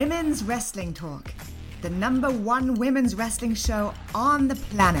Women's Wrestling Talk, the #1 women's wrestling show on the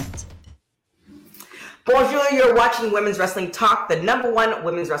planet. Bonjour, you're watching Women's Wrestling Talk, the #1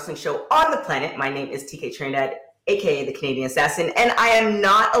 women's wrestling show on the planet. My name is TK Trinidad, aka the Canadian Assassin, and I am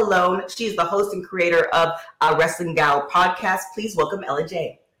not alone. She's the host and creator of Wrestling Gal podcast. Please welcome Ella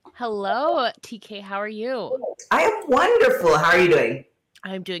J. Hello, TK. How are you? I am wonderful. How are you doing?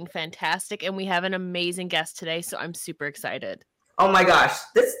 I'm doing fantastic, and we have an amazing guest today, so I'm super excited. Oh my gosh.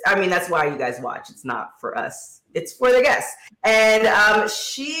 That's why you guys watch. It's not for us. It's for the guests. And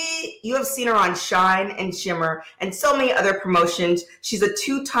you have seen her on Shine and Shimmer and so many other promotions. She's a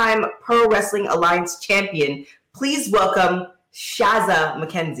 2-time Pro Wrestling Alliance champion. Please welcome Shazza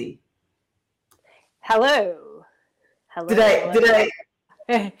McKenzie. Hello. Did I?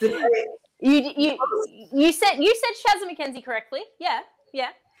 You said Shazza McKenzie correctly. Yeah.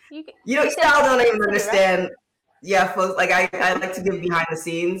 You y'all don't even understand. Right? Yeah, folks, like I like to give behind the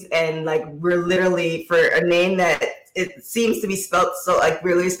scenes, and like we're literally, for a name that it seems to be spelled so, like we're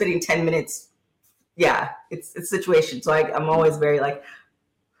literally spending 10 minutes. Yeah, it's a situation. So like I'm always very like,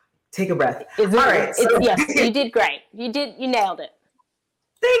 take a breath. All right. Yes, you did great. You nailed it.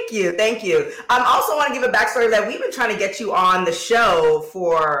 Thank you. I also want to give a backstory that we've been trying to get you on the show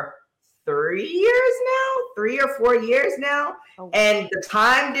for 3 or 4 years now. Oh. And the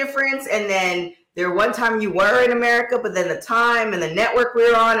time difference, and then there one time you were in America, but then the time and the network we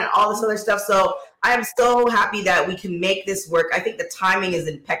were on and all this other stuff. So I am so happy that we can make this work. I think the timing is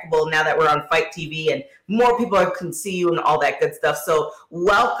impeccable now that we're on Fight TV and more people can see you and all that good stuff. So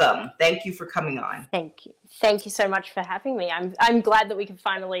welcome. Thank you for coming on. Thank you. Thank you so much for having me. I'm glad that we can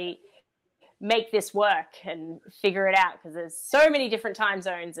finally make this work and figure it out, because there's so many different time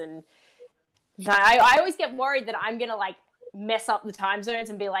zones, and I always get worried that I'm going to like mess up the time zones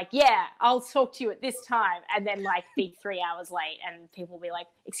and be like, yeah, I'll talk to you at this time, and then like be 3 hours late and people will be like,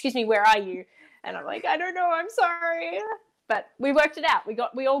 excuse me, where are you? And I'm like, I don't know, I'm sorry. But we worked it out.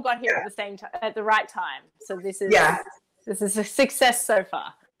 We all got here at the same time, at the right time. So this is a success so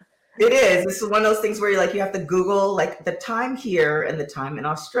far. It is. This is one of those things where you're like, you have to Google like the time here and the time in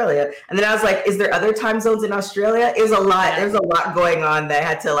Australia. And then I was like, is there other time zones in Australia? It was a lot. Yeah. There's a lot going on that I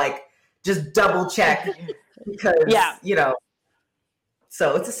had to like just double check because,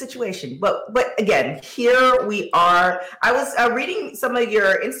 so it's a situation. But again, here we are. I was reading some of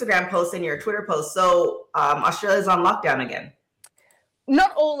your Instagram posts and your Twitter posts. So Australia's on lockdown again.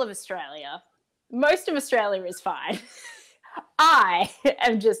 Not all of Australia. Most of Australia is fine. I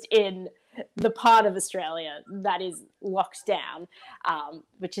am just in the part of Australia that is locked down,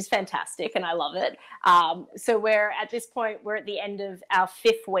 which is fantastic, and I love it. So we're at this point, we're at the end of our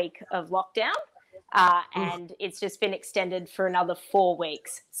 5th week of lockdown, and it's just been extended for another 4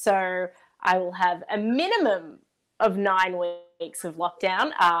 weeks. So I will have a minimum of 9 weeks of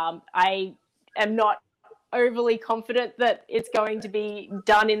lockdown. I am not overly confident that it's going to be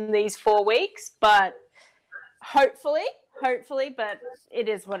done in these 4 weeks, but hopefully, but it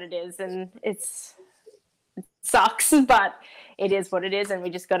is what it is, and it sucks, but it is what it is, and we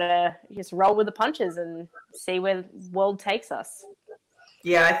just gotta roll with the punches and see where the world takes us.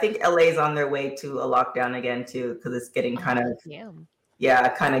 Yeah, I think LA's on their way to a lockdown again too, because it's getting kind of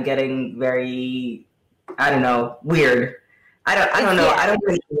getting very, I don't know, weird. I don't know. I don't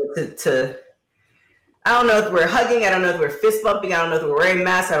know I don't know if we're hugging. I don't know if we're fist bumping. I don't know if we're wearing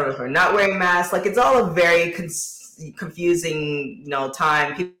masks. I don't know if we're not wearing masks. Like, it's all a very confusing,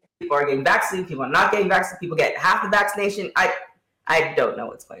 time. People are getting vaccinated. People are not getting vaccinated. People get half the vaccination. I don't know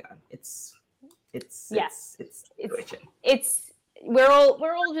what's going on. It's we're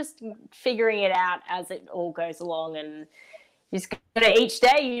all just figuring it out as it all goes along, and you just gotta, each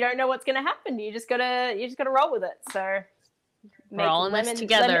day you don't know what's gonna happen. You just gotta roll with it. So we're all in this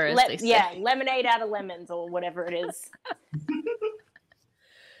together, as they say. Yeah, lemonade out of lemons or whatever it is.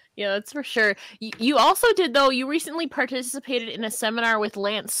 Yeah, that's for sure. You also did, though, you recently participated in a seminar with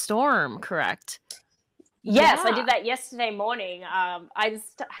Lance Storm, correct? Yes, yeah. I did that yesterday morning. I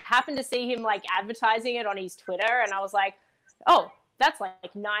just happened to see him like advertising it on his Twitter, and I was like, oh, that's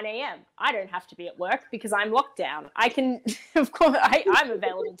like 9 a.m. I don't have to be at work because I'm locked down. I can, of course, I'm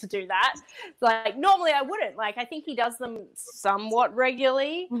available to do that. Like, normally I wouldn't. Like, I think he does them somewhat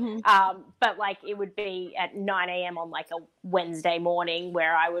regularly, but like it would be at 9 a.m. on like a Wednesday morning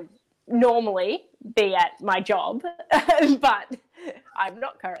where I would normally be at my job, but I'm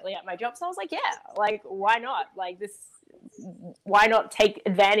not currently at my job. So I was like, yeah, like, why not? Like why not take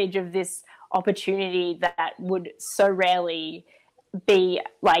advantage of this opportunity that would so rarely be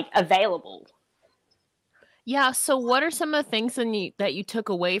like available? Yeah, so what are some of the things that you took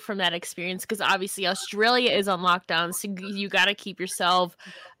away from that experience? Because obviously Australia is on lockdown, so you got to keep yourself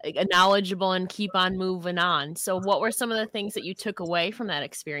knowledgeable and keep on moving on. So what were some of the things that you took away from that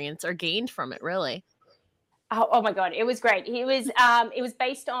experience or gained from it, really? Oh my god, it was great. It was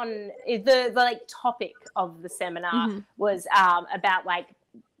based on the like topic of the seminar Mhm. was about like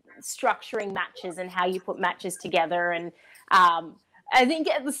structuring matches and how you put matches together. And I think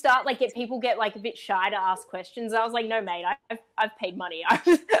at the start, like people get like a bit shy to ask questions. I was like, no, mate, I've paid money.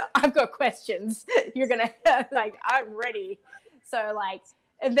 I've got questions. You're gonna like, I'm ready. So like,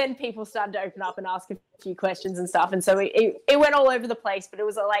 and then people started to open up and ask a few questions and stuff. And so it went all over the place, but it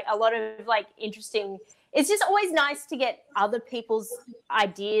was like a lot of like interesting. It's just always nice to get other people's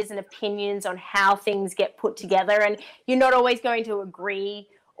ideas and opinions on how things get put together. And you're not always going to agree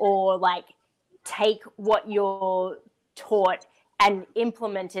or like take what you're taught and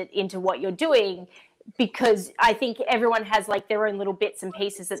implement it into what you're doing, because I think everyone has like their own little bits and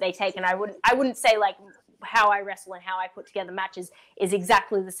pieces that they take. And I wouldn't say like how I wrestle and how I put together matches is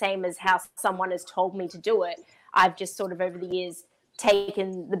exactly the same as how someone has told me to do it. I've just sort of over the years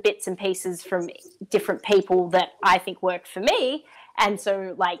taken the bits and pieces from different people that I think worked for me. And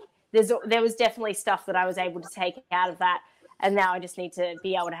so like there was definitely stuff that I was able to take out of that. And now I just need to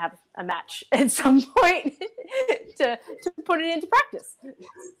be able to have a match at some point to put it into practice.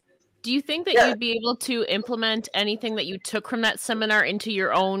 Do you think that you'd be able to implement anything that you took from that seminar into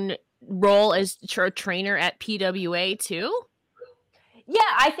your own role as a trainer at PWA too? Yeah,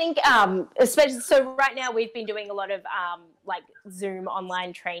 I think especially so right now we've been doing a lot of like Zoom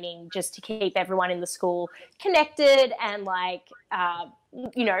online training just to keep everyone in the school connected and like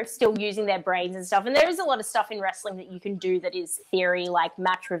you know, still using their brains and stuff. And there is a lot of stuff in wrestling that you can do that is theory, like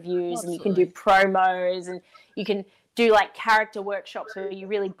match reviews. Absolutely. And you can do promos and you can do like character workshops where you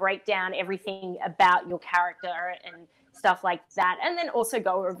really break down everything about your character and stuff like that. And then also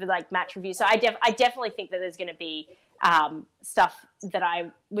go over like match reviews. So I definitely think that there's going to be stuff that I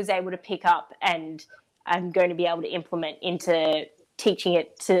was able to pick up and I'm going to be able to implement into teaching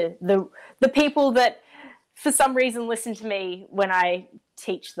it to the people that for some reason listen to me when I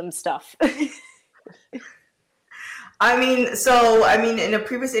teach them stuff. I mean, in a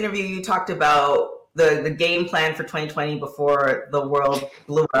previous interview, you talked about the game plan for 2020 before the world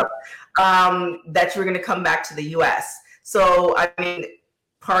blew up, that you were going to come back to the US. So, I mean,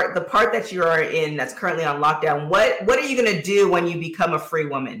 the part that you are in that's currently on lockdown, what are you going to do when you become a free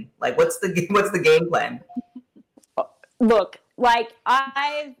woman? Like, what's the game plan? Look, like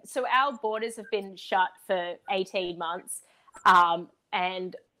so our borders have been shut for 18 months.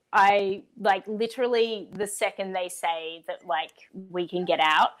 And I like literally the second they say that like we can get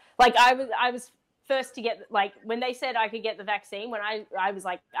out, like I was first to get, like when they said I could get the vaccine, when I was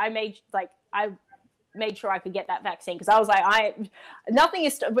like, I made sure I could get that vaccine because I was like, nothing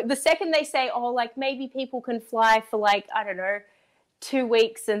is, but the second they say, oh, like maybe people can fly for like, I don't know, 2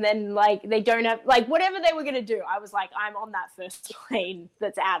 weeks and then like they don't have, like whatever they were going to do, I was like, I'm on that first plane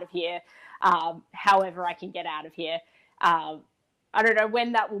that's out of here. However I can get out of here. I don't know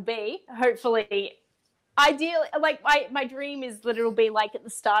when that will be. Hopefully, ideally, like my dream is that it'll be like at the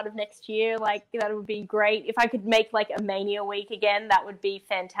start of next year. Like that would be great. If I could make like a Mania week again, that would be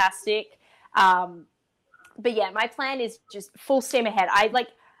fantastic. But yeah, my plan is just full steam ahead.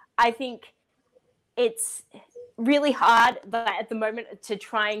 I think it's really hard at the moment to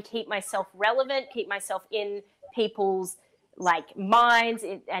try and keep myself relevant, keep myself in people's like minds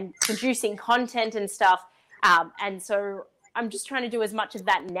and producing content and stuff. And so I'm just trying to do as much of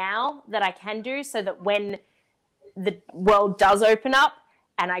that now that I can do so that when the world does open up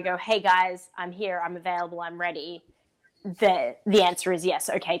and I go, hey guys, I'm here, I'm available, I'm ready, the answer is yes.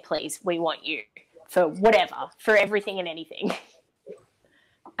 Okay, please, we want you for whatever, for everything and anything.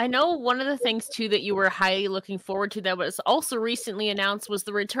 I know one of the things too that you were highly looking forward to that was also recently announced was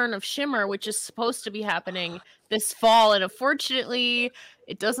the return of Shimmer, which is supposed to be happening this fall. And unfortunately,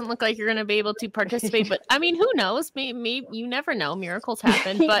 it doesn't look like you're going to be able to participate. But I mean, who knows? Maybe you never know. Miracles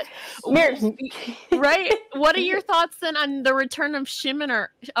happen. But right? What are your thoughts then on the return of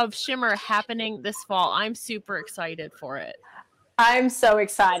Shimmer happening this fall? I'm super excited for it. I'm so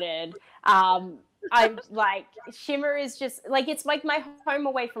excited. I'm like, Shimmer is just like, it's like my home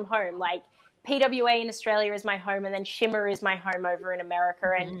away from home. Like PWA in Australia is my home and then Shimmer is my home over in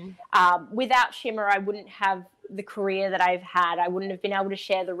America. And without Shimmer, I wouldn't have the career that I've had. I wouldn't have been able to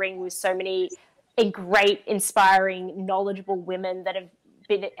share the ring with so many great, inspiring, knowledgeable women that have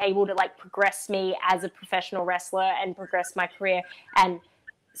been able to like progress me as a professional wrestler and progress my career. And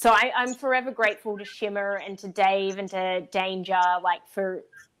so I'm forever grateful to Shimmer and to Dave and to Danger, like for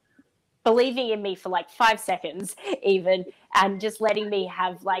believing in me for like 5 seconds even, and just letting me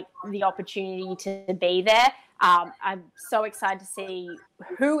have like the opportunity to be there. I'm so excited to see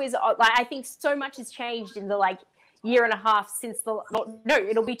who is like, I think so much has changed in the like year and a half since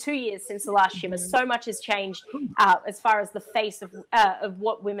it'll be 2 years since the last Shimmer. So much has changed as far as the face of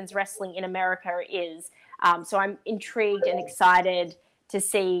what women's wrestling in America is. So I'm intrigued and excited to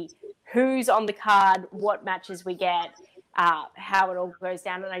see who's on the card, what matches we get, how it all goes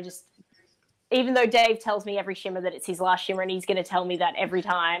down. And I just, even though Dave tells me every Shimmer that it's his last Shimmer, and he's going to tell me that every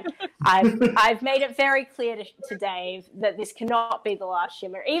time, I've made it very clear to Dave that this cannot be the last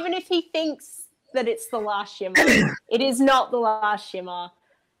Shimmer. Even if he thinks that it's the last Shimmer, it is not the last Shimmer.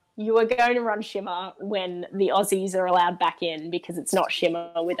 You are going to run Shimmer when the Aussies are allowed back in, because it's not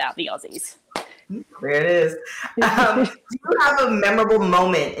Shimmer without the Aussies. There it is. Do you have a memorable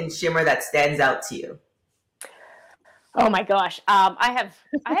moment in Shimmer that stands out to you? Oh my gosh, I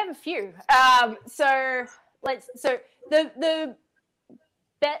have a few. So the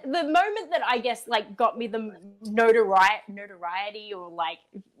moment that I guess like got me the notoriety, or like,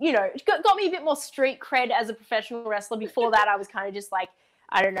 you know, got me a bit more street cred as a professional wrestler. Before that, I was kind of just like,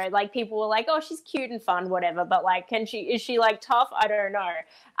 I don't know, like people were like, oh, she's cute and fun, whatever, but like, is she like tough? I don't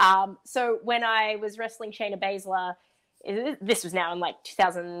know. So when I was wrestling Shayna Baszler, this was now in like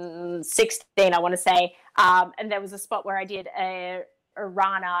 2016, I want to say, and there was a spot where I did a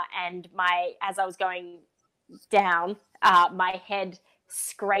Rana, and as I was going down, my head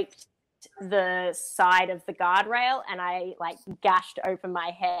scraped the side of the guardrail, and I like gashed open my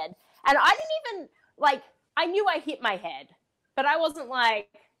head, and I didn't even like, I knew I hit my head, but I wasn't like,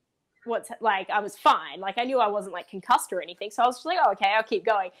 I was fine. Like, I knew I wasn't like concussed or anything, so I was just like, oh, okay, I'll keep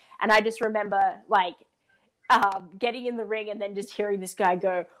going. And I just remember like getting in the ring and then just hearing this guy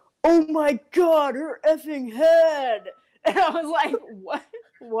go, oh my God, her effing head. And I was like,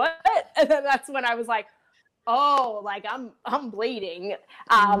 what? And then that's when I was like, oh, like I'm bleeding.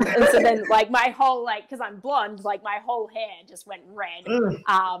 And so then like my whole, like, cause I'm blonde, like my whole hair just went red.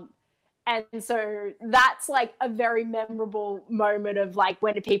 And so that's like a very memorable moment of like,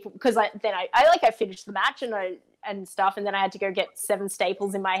 when do people, cause I finished the match and stuff, and then I had to go get 7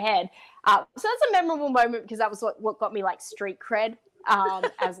 staples in my head. So that's a memorable moment, because that was what got me like street cred,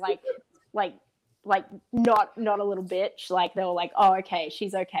 as like not a little bitch. Like they were like, oh, okay,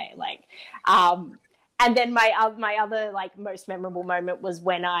 she's okay. Like, and then my other like most memorable moment was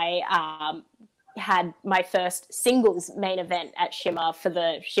when I had my first singles main event at Shimmer for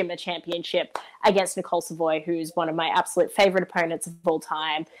the Shimmer Championship against Nicole Savoy, who's one of my absolute favorite opponents of all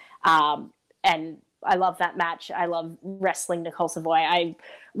time. And I love that match. I love wrestling Nicole Savoy. I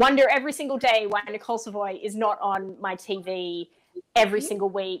wonder every single day why Nicole Savoy is not on my TV every single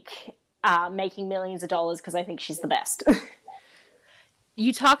week, making millions of dollars, because I think she's the best.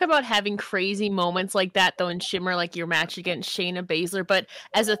 You talk about having crazy moments like that, though, in Shimmer, like your match against Shayna Baszler. But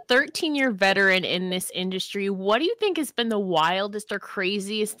as a 13-year veteran in this industry, what do you think has been the wildest or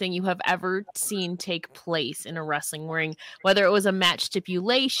craziest thing you have ever seen take place in a wrestling ring? Whether it was a match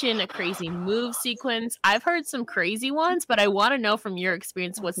stipulation, a crazy move sequence. I've heard some crazy ones, but I want to know from your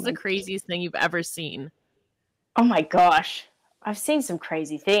experience, what's the craziest thing you've ever seen? Oh my gosh, I've seen some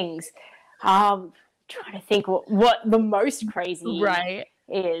crazy things. Trying to think what the most crazy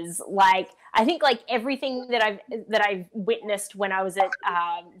is. Like, I think like everything that I've witnessed when I was at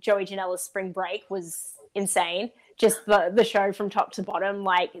Joey Janela's spring break was insane. Just the show from top to bottom.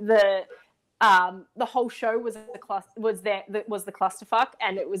 Like the whole show was the clusterfuck,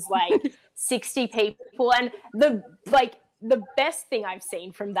 and it was like 60 people, and the best thing I've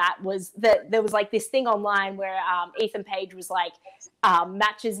seen from that was that there was like this thing online where Ethan Page was like,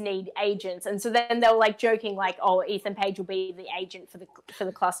 matches need agents. And so then they were like joking like, oh, Ethan Page will be the agent for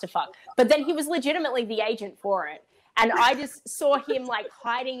the clusterfuck. But then he was legitimately the agent for it. And I just saw him like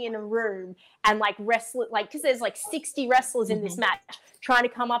hiding in a room and like wrestling, like, because there's like 60 wrestlers in this match trying to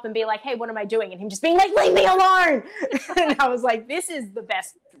come up and be like, hey, what am I doing? And him just being like, leave me alone. And I was like, this is the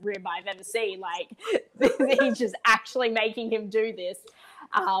best rib I've ever seen. Like, he's just actually making him do this.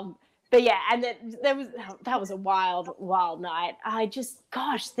 But yeah, and that was a wild night.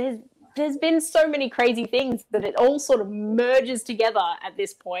 There's been so many crazy things that it all sort of merges together at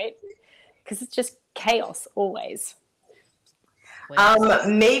this point, because it's just chaos always.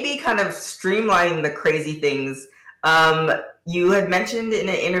 Maybe kind of streamlining the crazy things. You had mentioned in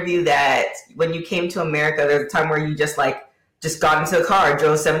an interview that when you came to America, there's a time where you just like just got into a car,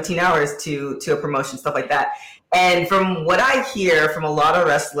 drove 17 hours to a promotion, stuff like that. And from what I hear from a lot of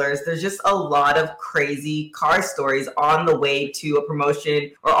wrestlers, there's just a lot of crazy car stories on the way to a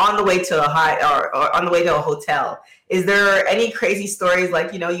promotion or on the way to or on the way to a hotel. Is there any crazy stories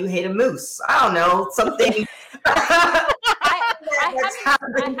like, you hate a moose? I don't know, something. I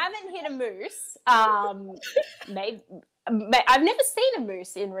haven't hit a moose. Maybe I've never seen a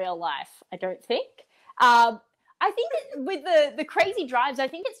moose in real life, I don't think. I think with the crazy drives, I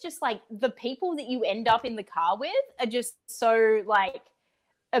think it's just like the people that you end up in the car with are just so like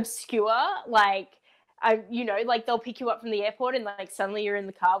obscure. Like, like they'll pick you up from the airport and like suddenly you're in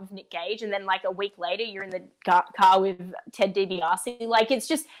the car with Nick Gage, and then like a week later you're in the car with Ted DiBiase. Like, it's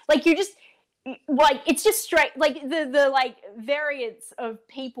just like it's just straight like the like variance of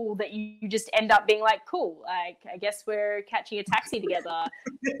people that you just end up being like, cool, like I guess we're catching a taxi together.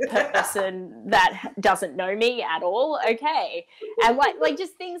 Person that doesn't know me at all, okay. And like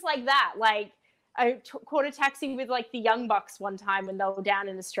just things like that. Like I caught a taxi with like the Young Bucks one time when they were down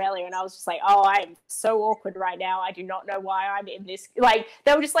in Australia, and I was just like, oh, I'm so awkward right now, I do not know why I'm in this. Like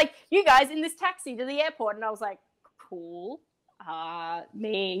they were just like, you guys in this taxi to the airport, and I was like, cool.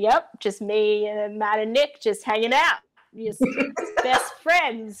 Just me and Matt and Nick just hanging out, just best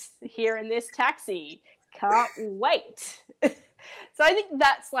friends here in this taxi. Can't wait. So I think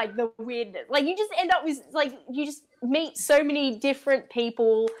that's like the weird, like you just end up with like, you just meet so many different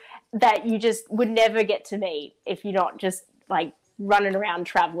people that you just would never get to meet if you're not just like running around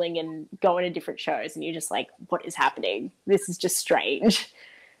traveling and going to different shows, and you're just like, what is happening? This is just strange.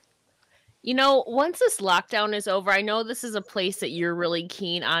 Once this lockdown is over, I know this is a place that you're really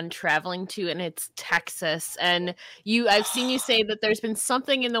keen on traveling to, and it's Texas. And I've seen you say that there's been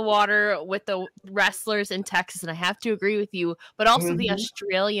something in the water with the wrestlers in Texas, and I have to agree with you, but also the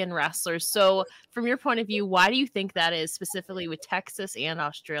Australian wrestlers. So from your point of view, why do you think that is, specifically with Texas and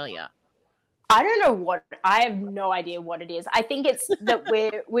Australia? I don't know I have no idea what it is. I think it's that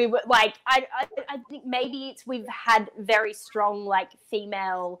we were like, I think maybe we've had very strong like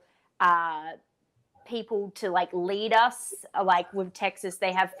female people to like lead us. Like with Texas,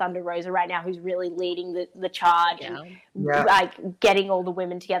 they have Thunder Rosa right now, who's really leading the charge and like getting all the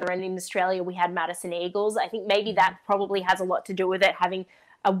women together. And in Australia, we had Madison Eagles. I think maybe that probably has a lot to do with it, having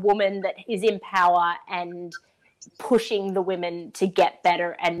a woman that is in power and pushing the women to get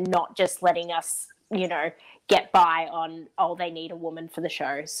better and not just letting us, get by on, oh, they need a woman for the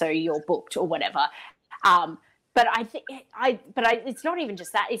show, so you're booked or whatever. But I think it's not even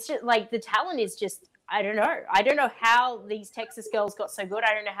just that. It's just like the talent is just, I don't know how these Texas girls got so good.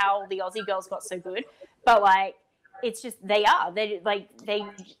 I don't know how the Aussie girls got so good, but like, it's just, I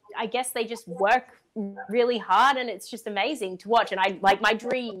guess they just work really hard, and it's just amazing to watch. And I like, my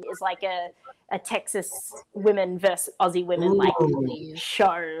dream is like a Texas women versus Aussie women like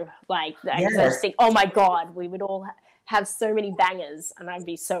show. Like, I just think, oh my God, we would all have so many bangers, and I'd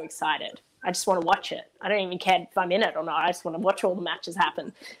be so excited. I just want to watch it. I don't even care if I'm in it or not. I just want to watch all the matches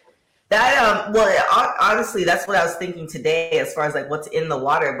happen. That honestly, that's what I was thinking today as far as like what's in the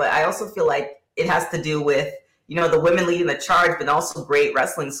water. But I also feel like it has to do with, the women leading the charge, but also great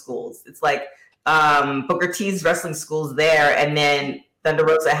wrestling schools. It's like Booker T's wrestling schools there, and then Thunder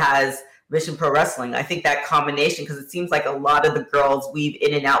Rosa has Mission Pro Wrestling. I think that combination, because it seems like a lot of the girls weave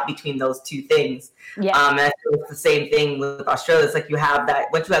in and out between those two things. Yeah. And I feel it's the same thing with Australia. It's like you have that,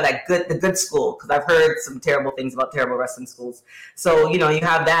 once you have the good school, because I've heard some terrible things about terrible wrestling schools. So, you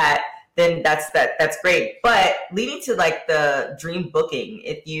have that, then that's great. But leading to like the dream booking,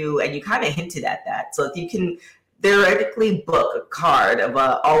 and you kind of hinted at that. So if you can theoretically book a card of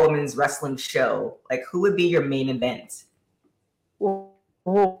an all women's wrestling show, like who would be your main event? Oh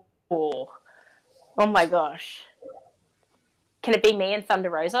my gosh. Can it be me and Thunder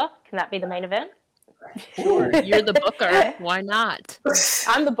Rosa? Can that be the main event? Sure. You're the booker. Why not?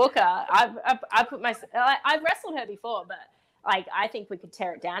 I'm the booker. I've wrestled her before, but like, I think we could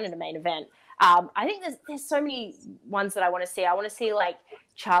tear it down in a main event. I think there's so many ones that I want to see. I want to see like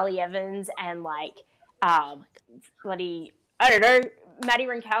Charlie Evans and like bloody, I don't know, Maddie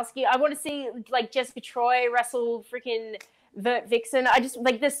Rinkowski. I want to see like Jessica Troy wrestle freaking Vert Vixen. I just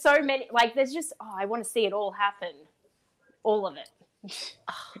like, there's so many, like there's just, I want to see it all happen. All of it.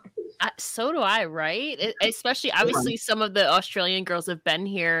 So do I, right? Especially, obviously, some of the Australian girls have been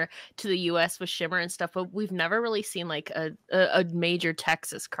here to the U.S. with Shimmer and stuff, but we've never really seen like a major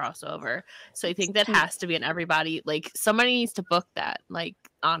Texas crossover. So I think that has to be in everybody. Like, somebody needs to book that. Like,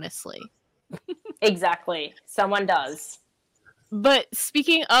 honestly. Exactly. Someone does. But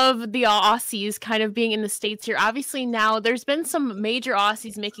speaking of the Aussies kind of being in the States here, obviously now there's been some major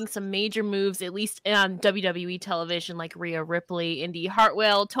Aussies making some major moves, at least on WWE television, like Rhea Ripley, Indy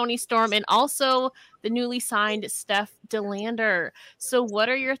Hartwell, Toni Storm, and also the newly signed Steph DeLander. So what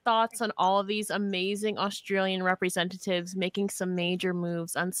are your thoughts on all of these amazing Australian representatives making some major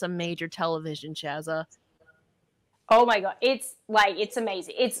moves on some major television, Shazza? Oh my God. It's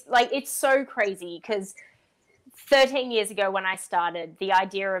amazing. It's so crazy because 13 years ago when I started, the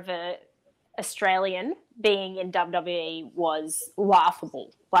idea of a Australian being in WWE was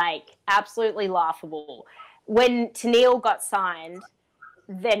laughable, like absolutely laughable. When Tenille got signed,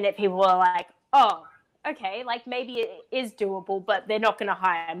 then people were like, oh, okay, like maybe it is doable, but they're not going to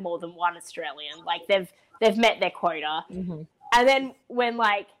hire more than one Australian. Like they've met their quota. Mm-hmm. And then when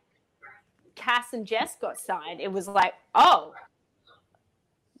like Cass and Jess got signed, it was like, oh,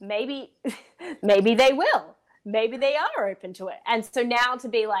 maybe they will. Maybe they are open to it. And so now to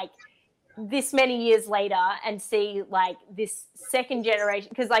be like this many years later and see like this second generation,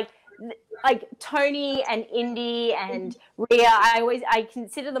 because like Toni and Indy and Rhea, I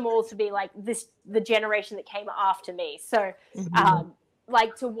consider them all to be like the generation that came after me. So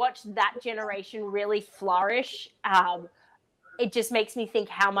like to watch that generation really flourish, it just makes me think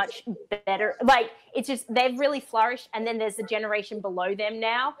how much better, like it's just, they've really flourished. And then there's a generation below them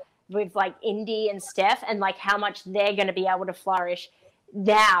now with like Indy and Steph, and like how much they're going to be able to flourish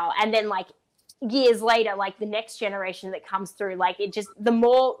now. And then like years later, like the next generation that comes through, like it just, the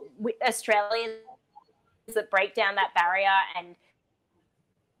more Australians that break down that barrier and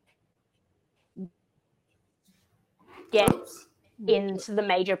get into the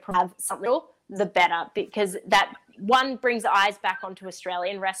major something, the better, because that one brings eyes back onto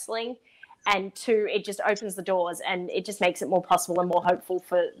Australian wrestling, and two, it just opens the doors and it just makes it more possible and more hopeful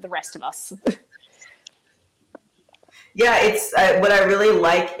for the rest of us. Yeah, it's what I really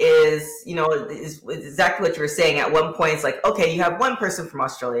like is, you know, is exactly what you were saying. At one point, it's like, okay, you have one person from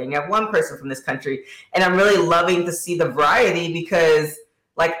Australia and you have one person from this country. And I'm really loving to see the variety because,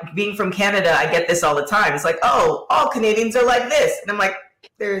 like, being from Canada, I get this all the time. It's like, oh, all Canadians are like this. And I'm like,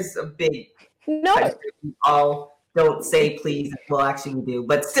 there's a big... No. All don't say please. Well, actually we do,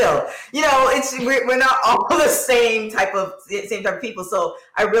 but still, you know, we're not all the same type of people. So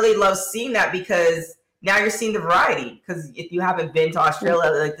I really love seeing that because now you're seeing the variety. Because if you haven't been to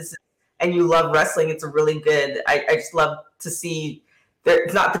Australia like this, and you love wrestling, it's a really good. I just love to see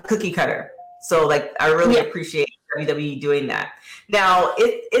it's not the cookie cutter. So like I really appreciate WWE doing that. Now,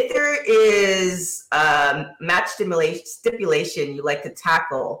 if there is match stipulation you like to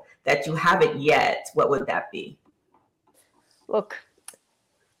tackle that you haven't yet, what would that be? Look,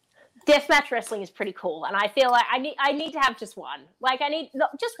 deathmatch wrestling is pretty cool, and I feel like I need to have just one. Like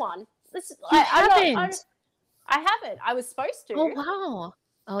just one. I haven't. I was supposed to. Oh wow!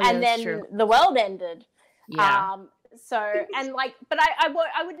 Oh, yeah, and then true. The world ended. Yeah. So and like, but I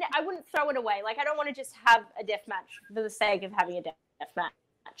wouldn't throw it away. Like I don't want to just have a deathmatch for the sake of having a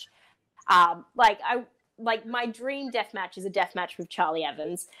deathmatch. Like my dream deathmatch is a deathmatch with Charlie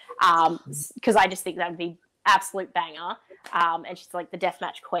Evans, because I just think that would be absolute banger. And she's like the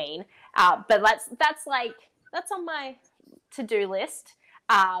deathmatch queen. But that's on my to-do list.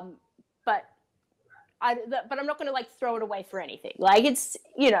 But I'm not going to like throw it away for anything. Like it's,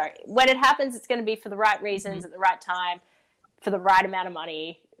 you know, when it happens, it's going to be for the right reasons at the right time, for the right amount of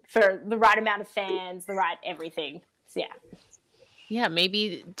money, for the right amount of fans, the right everything. So yeah. Yeah,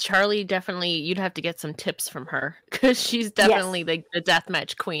 maybe Charlie, definitely, you'd have to get some tips from her because she's definitely like the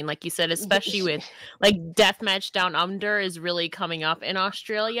deathmatch queen, like you said, especially with like deathmatch down under is really coming up in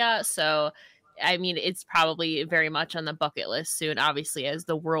Australia. So, I mean, it's probably very much on the bucket list soon, obviously, as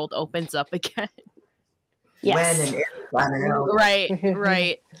the world opens up again. Yes. When and if, I don't know.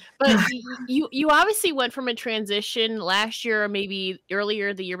 Right. But you obviously went from a transition last year, or maybe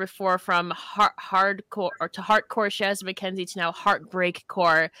earlier the year before, from hardcore to hardcore Shazza McKenzie to now heartbreak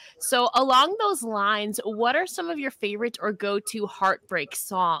core. So along those lines, what are some of your favorite or go-to heartbreak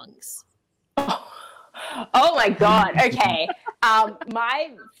songs? Oh my God. Okay.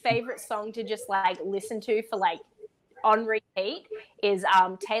 My favorite song to just like listen to for like on repeat is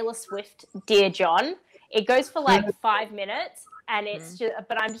Taylor Swift, Dear John. It goes for like 5 minutes, and it's just,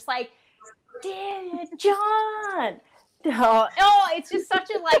 but I'm just like, Dear John. Oh, it's just such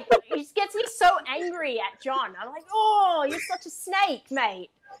a like, it just gets me so angry at John. I'm like, oh, you're such a snake, mate.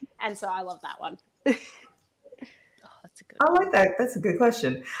 And so I love that one. That's a good I like that. That's a good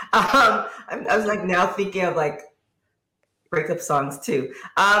question. I was like now thinking of like breakup songs too.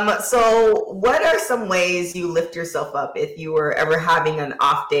 So what are some ways you lift yourself up if you were ever having an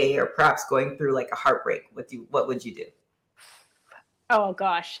off day or perhaps going through like a heartbreak? What would you do? Oh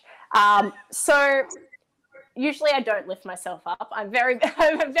gosh. So usually I don't lift myself up. I'm very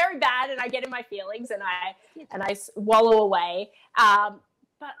bad, and I get in my feelings, and I wallow away.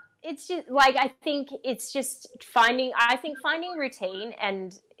 But it's just like, I think it's just finding routine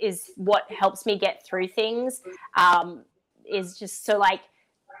and is what helps me get through things. Is just so, like,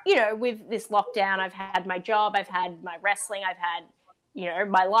 you know, with this lockdown, I've had my job, I've had my wrestling, I've had, you know,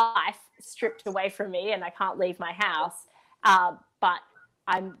 my life stripped away from me, and I can't leave my house. But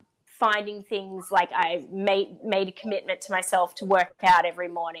I'm finding things like, I made a commitment to myself to work out every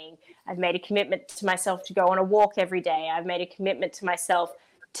morning. I've made a commitment to myself to go on a walk every day. I've made a commitment to myself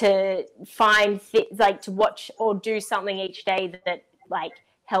to to watch or do something each day that like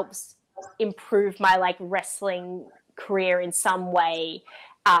helps improve my like wrestling career in some way.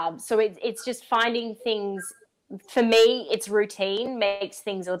 So it's just finding things. For me, it's routine makes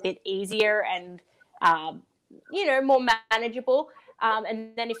things a bit easier and, you know, more manageable.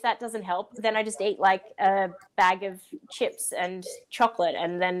 And then if that doesn't help, then I just eat like a bag of chips and chocolate.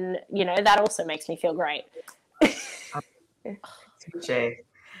 And then, you know, that also makes me feel great. Jay.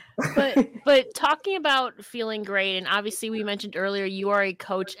 But talking about feeling great, and obviously we mentioned earlier you are a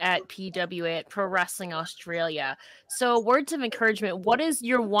coach at PWA, at Pro Wrestling Australia. So words of encouragement, what is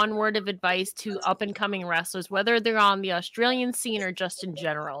your one word of advice to up and coming wrestlers, whether they're on the Australian scene or just in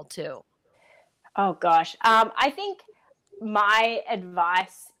general too? Oh gosh. I think my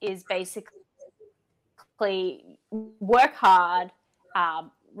advice is basically work hard.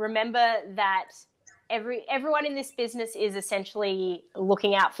 Remember that everyone in this business is essentially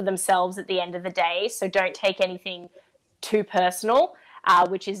looking out for themselves at the end of the day. So don't take anything too personal,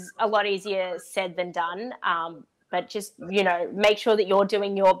 which is a lot easier said than done. But just, you know, make sure that you're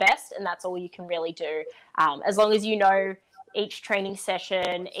doing your best, and that's all you can really do. As long as you know each training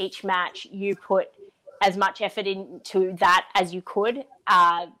session, each match, you put as much effort into that as you could,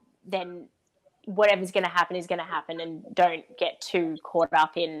 then whatever's going to happen is going to happen, and don't get too caught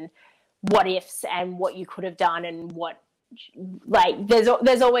up in what ifs and what you could have done and what, like, there's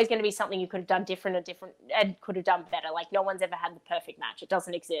always going to be something you could have done different and could have done better. Like, no one's ever had the perfect match. It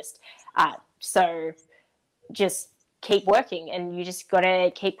doesn't exist. So just keep working, and you just got to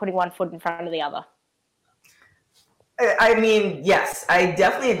keep putting one foot in front of the other. I mean, yes, I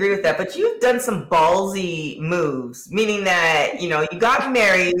definitely agree with that. But you've done some ballsy moves, meaning that, you know, you got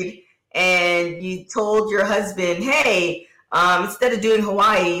married and you told your husband, hey, instead of doing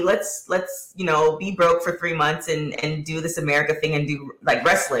Hawaii, let's you know, be broke for 3 months and do this America thing and do like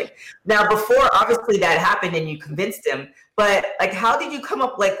wrestling. Now, before obviously that happened and you convinced him, but like, how did you come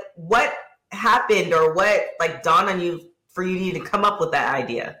up? Like, what happened or what like dawned on you for you to come up with that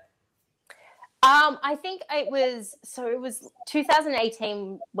idea? I think it was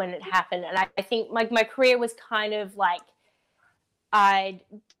 2018 when it happened, and I think my career was kind of like, I'd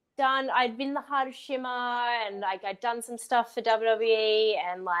been the Heart of Shimmer, and like I'd done some stuff for WWE,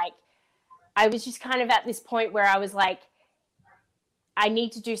 and like I was just kind of at this point where I was like, I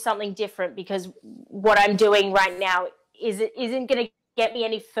need to do something different, because what I'm doing right now isn't going to get me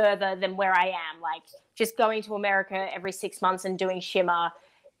any further than where I am. Like, just going to America every 6 months and doing Shimmer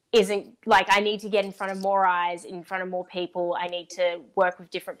isn't, like, I need to get in front of more eyes, in front of more people. I need to work with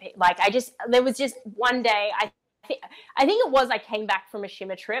different people. Like, there was just one day, I think it was, I came back from a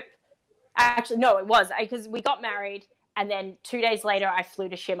Shimmer trip. Actually, no, it was, because we got married, and then 2 days later I flew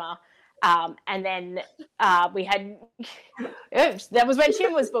to Shimmer. And then we had, that was when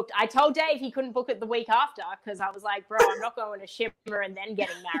Shimmer was booked. I told Dave he couldn't book it the week after, because I was like, bro, I'm not going to Shimmer and then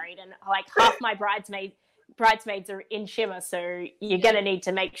getting married. And like half my bridesmaids are in Shimmer, so you're going to need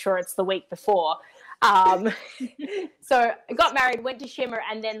to make sure it's the week before. So I got married, went to Shimmer,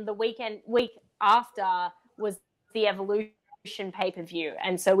 and then the week after was the Evolution pay-per-view.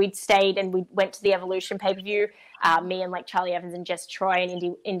 And so we'd stayed and we went to the Evolution pay-per-view, me and like Charlie Evans and Jess Troy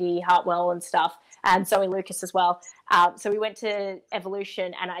and Indy Hartwell and stuff, and Zoe Lucas as well. So we went to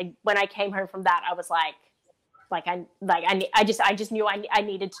Evolution, and when I came home from that, I was like I just knew I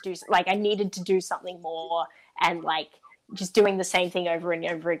needed to do something more, and like just doing the same thing over and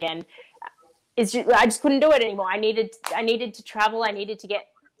over again. I just couldn't do it anymore. I needed to travel. I needed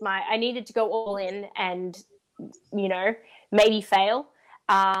to go all in, and, you know, maybe fail.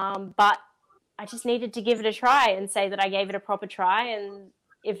 But I just needed to give it a try and say that I gave it a proper try. And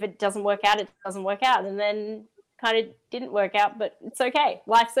if it doesn't work out, it doesn't work out. And then kind of didn't work out, but it's okay.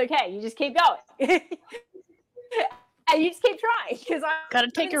 Life's okay. You just keep going. And you just keep trying, because I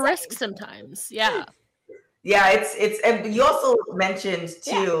gotta take a risk sometimes. Yeah. Yeah, it's and you also mentioned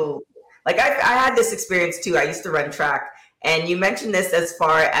too, like I had this experience too. I used to run track, and you mentioned this as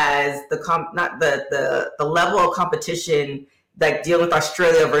far as the level of competition like dealing with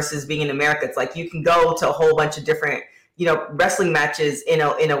Australia versus being in America. It's like you can go to a whole bunch of different, wrestling matches in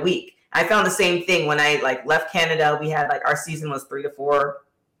a week. I found the same thing when I like left Canada. We had like our season was 3 to 4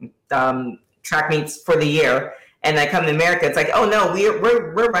 track meets for the year, and I come to America. It's like, oh no,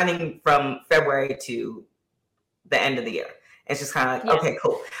 we're running from February to the end of the year. It's just kind of like, okay,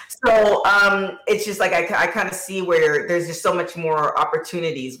 cool. So it's just like I kind of see where there's just so much more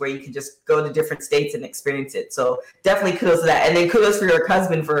opportunities where you can just go to different states and experience it. So definitely kudos to that, and then kudos for your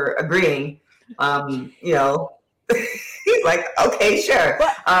husband for agreeing. Like, okay, sure.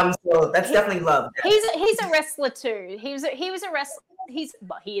 So that's definitely love. He's a wrestler too. He is a wrestler.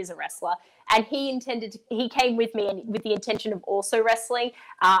 He is a wrestler, and he came with me and with the intention of also wrestling,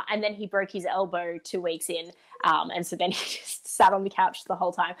 and then he broke his elbow 2 weeks in, and so then he just sat on the couch the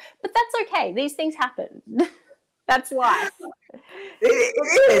whole time. But that's okay. These things happen. That's life. It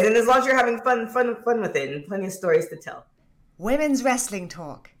is, and as long as you're having fun with it, and plenty of stories to tell. Women's wrestling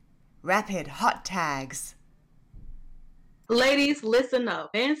talk. Rapid hot tags. Ladies, listen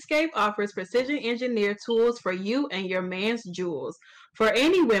up. Manscaped offers precision-engineered tools for you and your man's jewels. For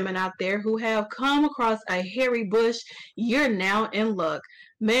any women out there who have come across a hairy bush, you're now in luck.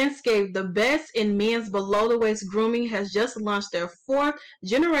 Manscaped, the best in men's below-the-waist grooming, has just launched their 4th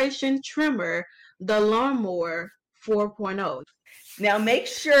generation trimmer, the Lawnmower 4.0. Now make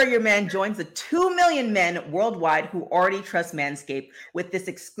sure your man joins the 2 million men worldwide who already trust Manscaped with this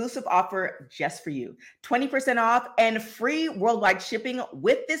exclusive offer just for you. 20% off and free worldwide shipping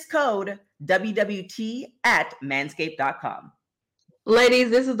with this code WWT at manscaped.com. Ladies,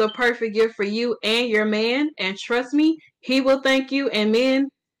 this is the perfect gift for you and your man, and trust me, he will thank you, and men,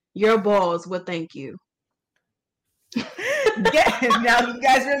 your balls will thank you. Now you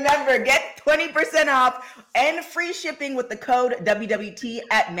guys remember, get 20% off and free shipping with the code WWT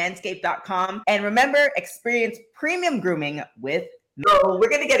at manscaped.com. And remember, experience premium grooming with So we're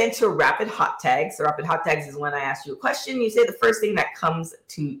going to get into rapid hot tags. So rapid hot tags is when I ask you a question, you say the first thing that comes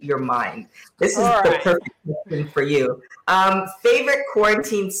to your mind. This is the perfect question for you. Favorite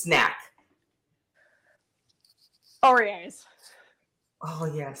quarantine snack? Oreos. Oh,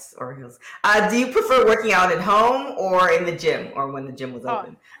 yes, Oreos. Do you prefer working out at home or in the gym, or when the gym was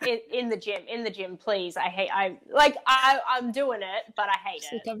open? In the gym, please. I'm doing it, but I hate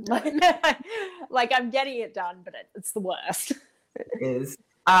it. Like I'm getting it done, but it's the worst. It is.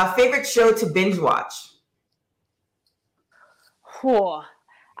 Favorite show to binge watch?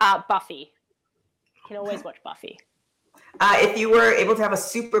 Buffy. You can always watch Buffy. If you were able to have a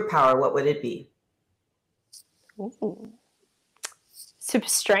superpower, what would it be? Ooh. Super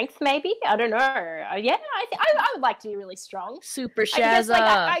strength, maybe? I don't know. Yeah, I would like to be really strong. Super Shazza.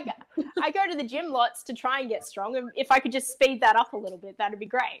 I go to the gym lots to try and get strong. And if I could just speed that up a little bit, that'd be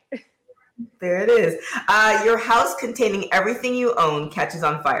great. There it is. Your house containing everything you own catches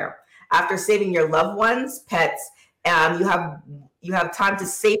on fire. After saving your loved ones, pets, you have time to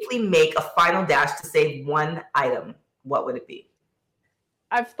safely make a final dash to save one item. What would it be?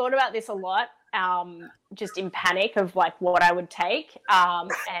 I've thought about this a lot. Just in panic of like what I would take.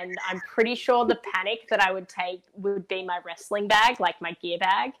 And I'm pretty sure the panic that I would take would be my wrestling bag, like my gear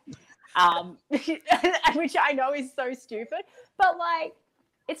bag, which I know is so stupid, but like,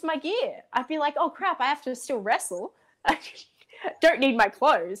 it's my gear. I'd be like, oh crap, I have to still wrestle. I don't need my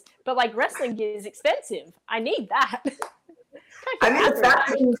clothes, but like wrestling gear is expensive. I need that. I mean, the fact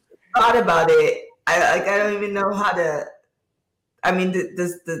that you thought about it, I don't even know how to, I mean,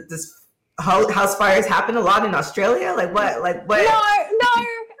 this house fires happen a lot in Australia? Like what? No.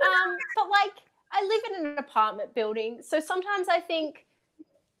 But like I live in an apartment building, so sometimes I think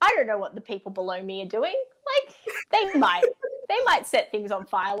I don't know what the people below me are doing. Like they might set things on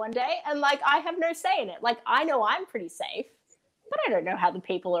fire one day, and like I have no say in it. Like I know I'm pretty safe, but I don't know how the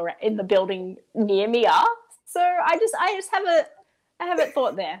people are in the building near me are. So I just haven't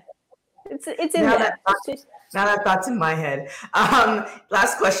thought there. It's in there. Now that thought's in my head.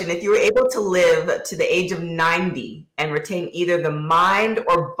 Last question. If you were able to live to the age of 90 and retain either the mind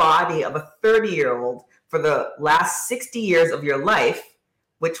or body of a 30-year-old for the last 60 years of your life,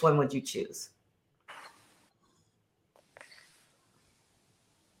 which one would you choose?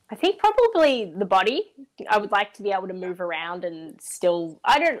 I think probably the body. I would like to be able to move around and still,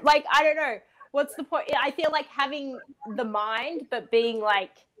 I don't know. What's the point? I feel like having the mind, but being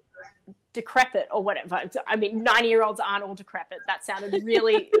like, decrepit or whatever. I mean, 90-year-olds aren't all decrepit. That sounded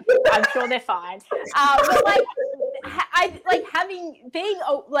really, I'm sure they're fine. But like, being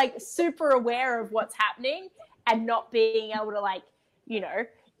like super aware of what's happening and not being able to like,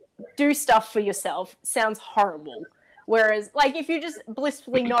 do stuff for yourself sounds horrible. Whereas, like, if you're just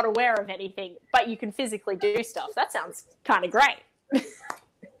blissfully not aware of anything, but you can physically do stuff, that sounds kind of great.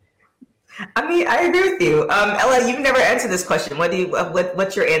 I mean, I agree with you. Ella, you've never answered this question.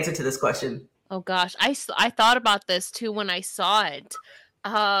 What's your answer to this question? Oh gosh, I thought about this too when I saw it.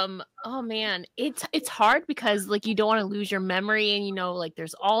 Oh man, it's hard because like you don't want to lose your memory, and like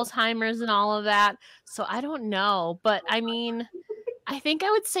there's Alzheimer's and all of that. So I don't know, but I mean, I think I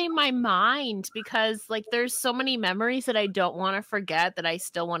would say my mind, because like there's so many memories that I don't want to forget that I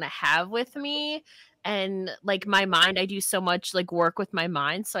still want to have with me. And like my mind, I do so much like work with my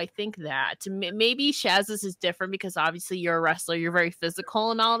mind. So I think that maybe Shaz's is different because obviously you're a wrestler, you're very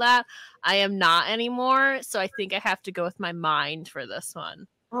physical and all that. I am not anymore. So I think I have to go with my mind for this one.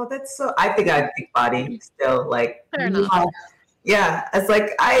 Oh, I think I'd pick body still. Like, fair enough. Yeah, it's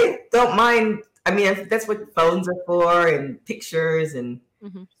like I don't mind. I mean, that's what phones are for, and pictures, and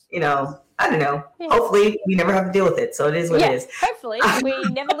I don't know. Yeah. Hopefully, we never have to deal with it. So it is what it is. Hopefully, we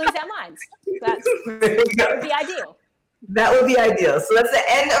never lose our minds. That would be ideal. That would be ideal. So that's the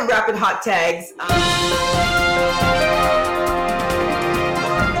end of Rapid Hot Tags.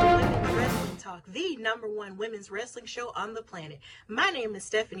 The #1 women's wrestling show on the planet. My name is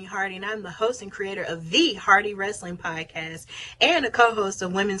Stephanie Hardy, and I'm the host and creator of the Hardy Wrestling Podcast and a co-host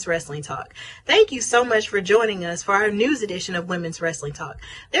of Women's Wrestling Talk. Thank you so much for joining us for our news edition of Women's Wrestling Talk.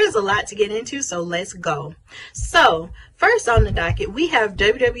 There's a lot to get into, so let's go. So, first on the docket, we have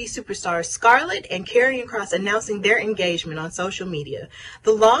WWE superstars Scarlett and Karrion Kross announcing their engagement on social media.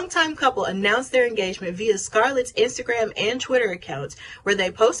 The longtime couple announced their engagement via Scarlett's Instagram and Twitter accounts, where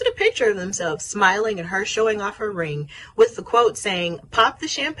they posted a picture of themselves smiling and her showing off her ring with the quote saying, "Pop the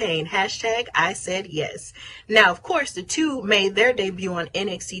champagne, #I said yes." Now, of course, the two made their debut on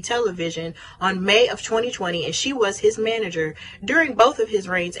NXT television on May of 2020, and she was his manager during both of his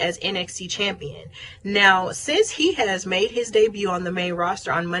reigns as NXT champion. Now, since he has made his debut on the main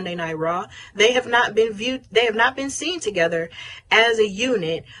roster on Monday Night Raw, they have not been seen together as a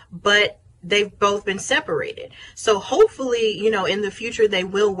unit, but they've both been separated. So hopefully, in the future they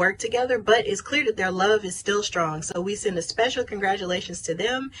will work together, but it's clear that their love is still strong. So we send a special congratulations to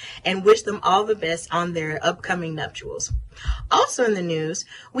them and wish them all the best on their upcoming nuptials. Also in the news,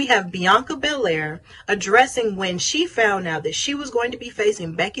 we have Bianca Belair addressing when she found out that she was going to be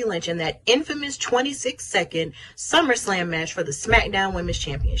facing Becky Lynch in that infamous 26-second SummerSlam match for the SmackDown Women's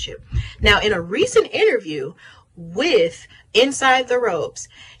Championship. Now, in a recent interview with Inside the Ropes,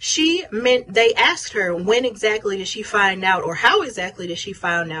 they asked her when exactly did she find out, or how exactly did she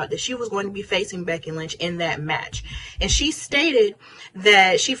find out that she was going to be facing Becky Lynch in that match. And she stated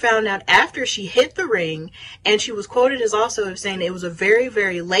that she found out after she hit the ring, and she was quoted as also saying it was a very,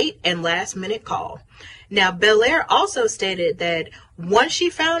 very late and last minute call. Now, Belair also stated that once she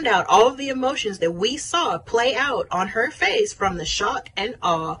found out, all of the emotions that we saw play out on her face, from the shock and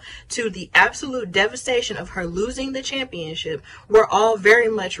awe to the absolute devastation of her losing the championship, were all very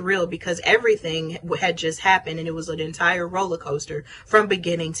much real, because everything had just happened and it was an entire roller coaster from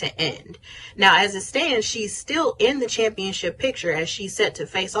beginning to end. Now, as it stands, she's still in the championship picture as she's set to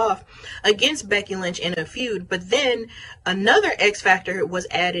face off against Becky Lynch in a feud, but then another X Factor was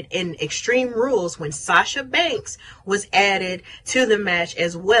added in Extreme Rules when Sasha Banks was added to the match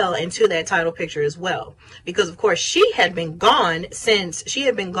as well, and to that title picture as well, because of course she had been gone since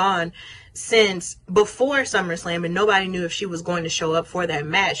before SummerSlam, and nobody knew if she was going to show up for that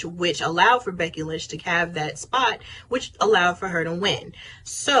match, which allowed for Becky Lynch to have that spot, which allowed for her to win.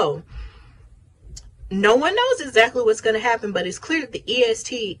 So no one knows exactly what's going to happen, but it's clear that the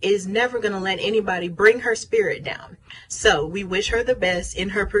EST is never going to let anybody bring her spirit down. So we wish her the best in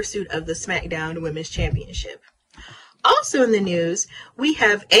her pursuit of the SmackDown Women's Championship. Also in the news, we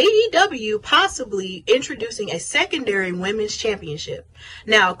have AEW possibly introducing a secondary women's championship.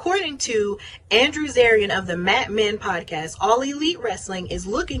 Now, according to Andrew Zarian of the Mat Men podcast, All Elite Wrestling is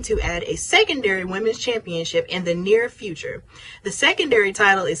looking to add a secondary women's championship in the near future. The secondary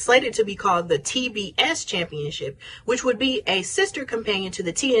title is slated to be called the TBS Championship, which would be a sister companion to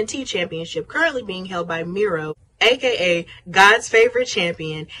the TNT Championship currently being held by Miro, aka God's favorite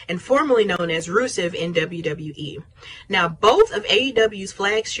champion, and formerly known as Rusev in WWE. Now, both of AEW's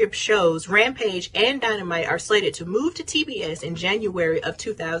flagship shows, Rampage and Dynamite, are slated to move to TBS in January of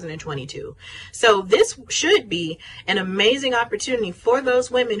 2022. So this should be an amazing opportunity for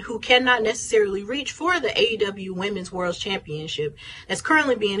those women who cannot necessarily reach for the AEW Women's World Championship that's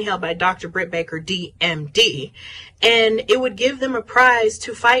currently being held by Dr. Britt Baker, DMD. And it would give them a prize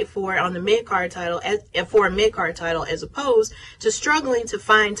to fight for on the mid-card title, for a mid-card card title, as opposed to struggling to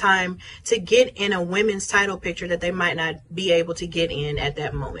find time to get in a women's title picture that they might not be able to get in at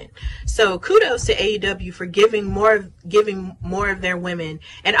that moment. So kudos to AEW for giving more of their women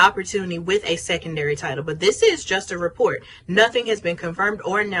an opportunity with a secondary title. But this is just a report. Nothing has been confirmed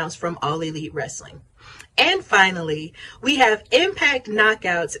or announced from All Elite Wrestling. And finally, we have Impact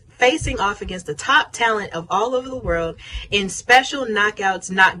Knockouts facing off against the top talent of all over the world in Special Knockouts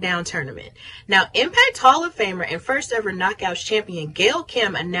Knockdown Tournament. Now, Impact Hall of Famer and first ever Knockouts champion Gail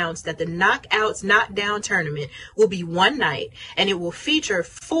Kim announced that the Knockouts Knockdown Tournament will be one night, and it will feature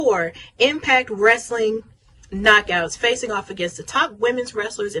 4 Impact Wrestling knockouts facing off against the top women's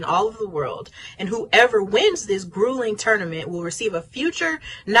wrestlers in all of the world, and whoever wins this grueling tournament will receive a future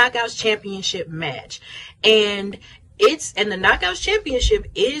Knockouts Championship match. And the Knockouts Championship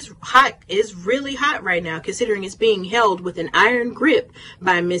is really hot right now, considering it's being held with an iron grip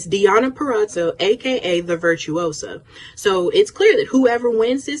by Miss Deonna Purrazzo, aka the Virtuosa. So it's clear that whoever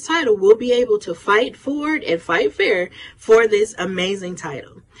wins this title will be able to fight for it and fight fair for this amazing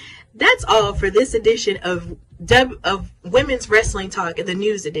title. That's all for this edition of Women's Wrestling Talk, the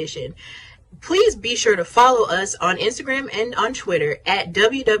news edition. Please be sure to follow us on Instagram and on Twitter at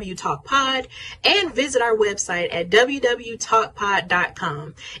WWTalkPod, and visit our website at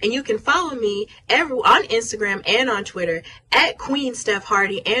www.talkpod.com. And you can follow me on Instagram and on Twitter at Queen Steph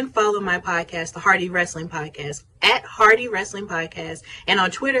Hardy, and follow my podcast, the Hardy Wrestling Podcast, at Hardy Wrestling Podcast, and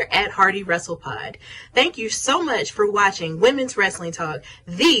on Twitter at Hardy WrestlePod. Thank you so much for watching Women's Wrestling Talk,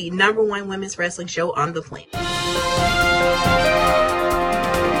 the #1 women's wrestling show on the planet.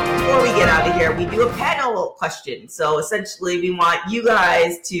 Before we get out of here, we do a panel question. So essentially, we want you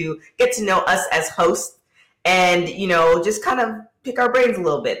guys to get to know us as hosts and, just kind of pick our brains a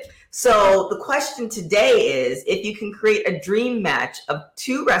little bit. So the question today is, if you can create a dream match of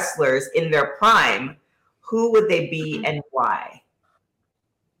 2 wrestlers in their prime, who would they be and why?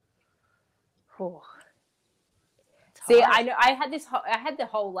 Oh. See, I know I had the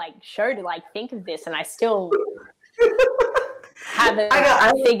whole show to think of this, and I still haven't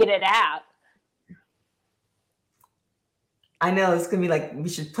figured it out. I know it's gonna be we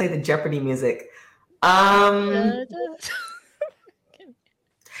should play the Jeopardy music. You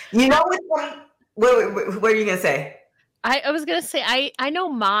know what are you gonna say? I was gonna say I know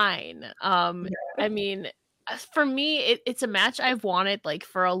mine. I mean, for me, it's a match I've wanted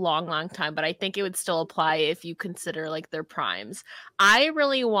for a long time, but I think it would still apply if you consider their primes. I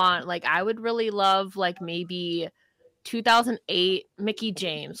really want I would really love maybe 2008 Mickie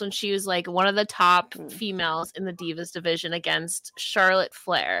James, when she was one of the top females in the Divas division, against Charlotte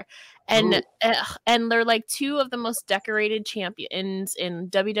Flair. And they're 2 of the most decorated champions in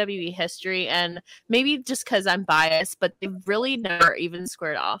WWE history, and maybe just because I'm biased, but they've really never even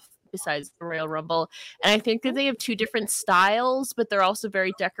squared off besides the Royal Rumble. And I think that they have 2 different styles, but they're also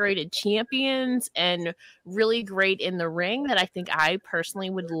very decorated champions and really great in the ring, that I think I personally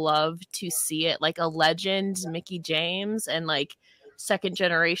would love to see it. A legend Mickie James and second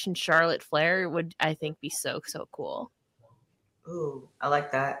generation Charlotte Flair would, I think, be so cool. Ooh, I like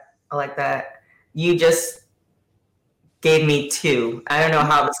that. You just gave me 2. I don't know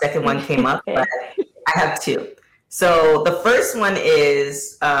how the second one came up, but I have 2. So the first one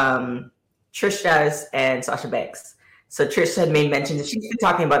is Trish Stratus and Sasha Banks. So Trish had made mention that she's been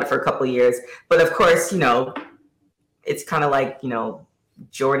talking about it for a couple of years, but of course, it's kind of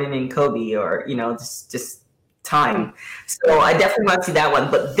Jordan and Kobe, or just time. So I definitely want to see that one.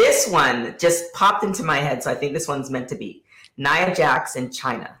 But this one just popped into my head, so I think this one's meant to be Nia Jax and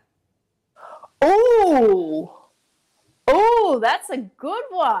Chyna. Oh, that's a good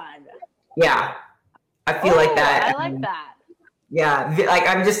one. Yeah. I feel like that. I like that. Yeah,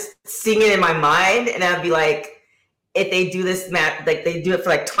 I'm just seeing it in my mind, and I'd be if they do this match, they do it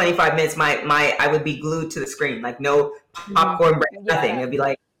for 25 minutes, I would be glued to the screen, no popcorn break, nothing. It'd be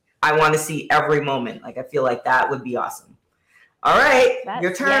I want to see every moment. I feel like that would be awesome. All right,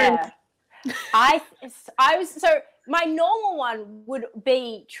 your turn. Yeah. My normal one would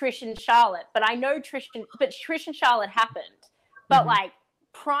be Trish and Charlotte, but I know Trish and Charlotte happened, but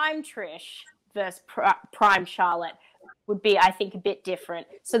prime Trish versus prime Charlotte would be, I think, a bit different.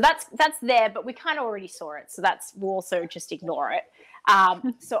 So that's there, but we kind of already saw it. So we'll also just ignore it.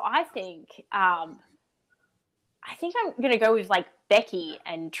 So I think I'm going to go with Becky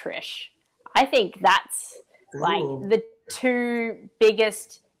and Trish. I think that's the 2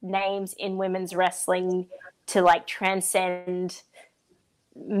 biggest names in women's wrestling to transcend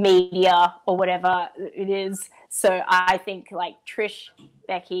media or whatever it is. So I think Trish,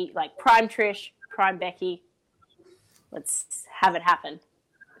 Becky, prime Trish, prime Becky. Let's have it happen.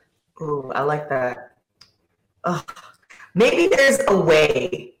 Ooh, I like that. maybe there's a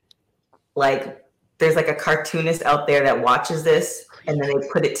way, like there's like a cartoonist out there that watches this and then they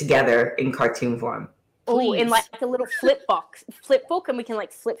put it together in cartoon form. Oh, in like a little flip book, and we can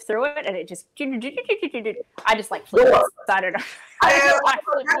like flip through it, and it just. I just like flip books. I don't know. I just like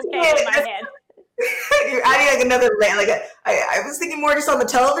flip books in my head. You're adding like another layer. Like I was thinking more just on the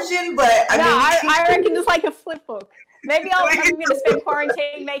television, but I reckon just like a flip book. Maybe I'm going to spend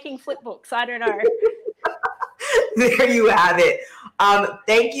quarantine making flip books. I don't know. There you have it.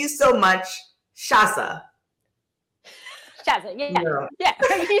 Thank you so much, Shasa. Shazza, yeah. You say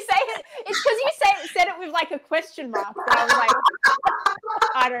it. It's because you said it with like a question mark. And I was like,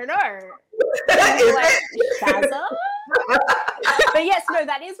 I don't know. Like, Shazza? But yes, no,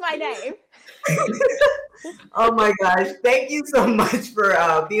 that is my name. Oh my gosh. Thank you so much for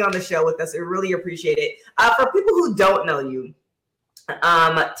being on the show with us. I really appreciate it. For people who don't know you,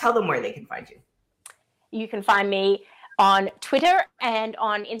 tell them where they can find you. You can find me on Twitter and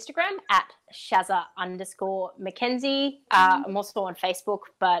on Instagram at Shazza_Mackenzie. I'm also on Facebook,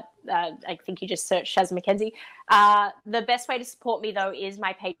 but I think you just search Shazza Mackenzie. The best way to support me, though, is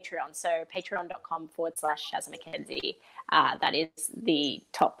my Patreon. So patreon.com/Shazza Mackenzie. That is the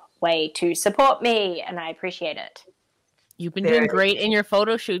top way to support me, and I appreciate it. You've been doing great in your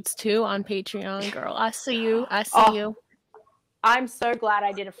photo shoots, too, on Patreon, girl. I see you. You. I'm so glad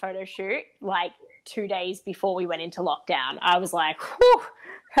I did a photo shoot, like, 2 days before we went into lockdown. I was like, whew,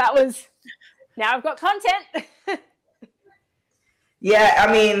 now I've got content. Yeah,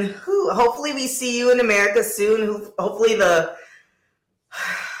 I mean, hopefully we see you in America soon. Hopefully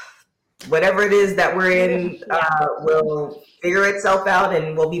whatever it is that we're in will figure itself out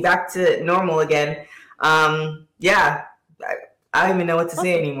and we'll be back to normal again. I don't even know what to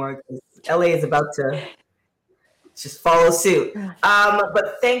say anymore because LA is about to just follow suit.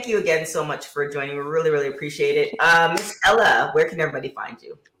 But thank you again so much for joining. We really, really appreciate it. Miss Ella, where can everybody find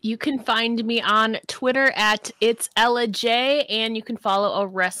you? You can find me on Twitter at It's Ella J, and you can follow A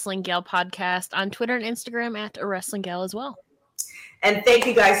Wrestling Gal podcast on Twitter and Instagram at A Wrestling Gal as well. And thank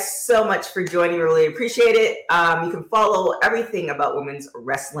you guys so much for joining. We really appreciate it. You can follow everything about women's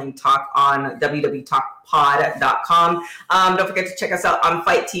wrestling talk on www.talkpod.com. Don't forget to check us out on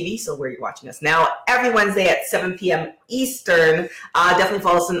Fight TV, so where you're watching us now, every Wednesday at 7 p.m. Eastern. Definitely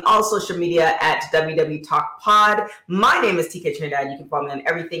follow us on all social media at www.talkpod. My name is TK Trinidad. You can follow me on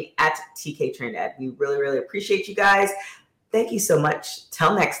everything at TK Trinidad. We really, really appreciate you guys. Thank you so much.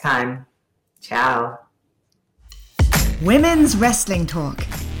 Till next time. Ciao. Women's Wrestling Talk,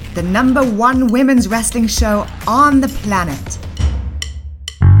 the #1 women's wrestling show on the planet.